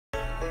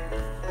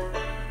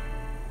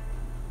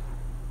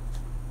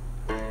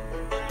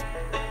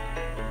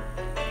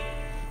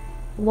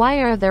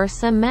Why are there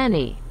so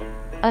many?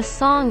 A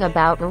song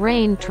about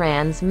rain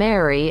trans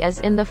Mary as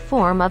in the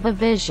form of a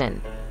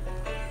vision.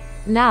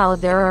 Now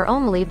there are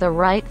only the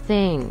right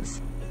things.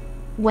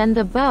 When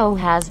the beau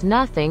has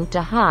nothing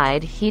to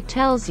hide, he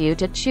tells you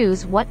to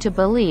choose what to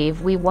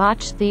believe. We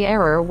watched the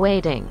error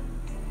waiting.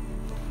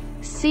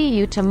 See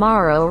you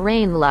tomorrow,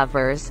 rain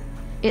lovers.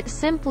 It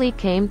simply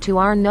came to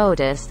our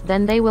notice.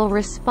 Then they will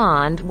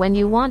respond when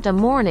you want a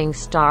morning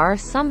star.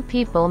 Some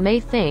people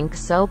may think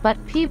so,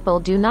 but people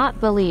do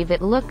not believe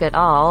it. Look at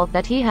all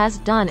that he has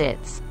done.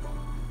 It's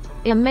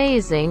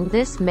amazing.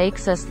 This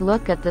makes us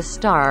look at the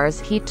stars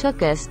he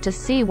took us to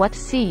see. What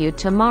see you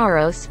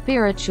tomorrow?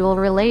 Spiritual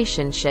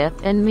relationship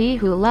and me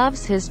who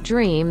loves his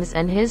dreams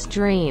and his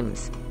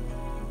dreams.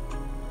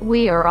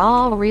 We are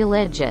all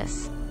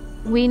religious.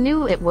 We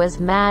knew it was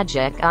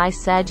magic. I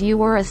said you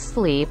were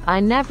asleep.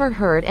 I never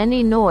heard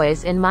any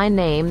noise in my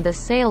name. The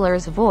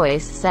sailor's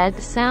voice said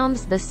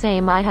sounds the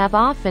same. I have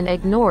often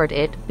ignored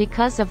it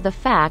because of the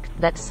fact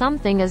that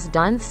something is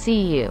done.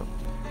 See you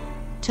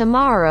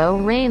tomorrow,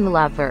 rain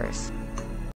lovers.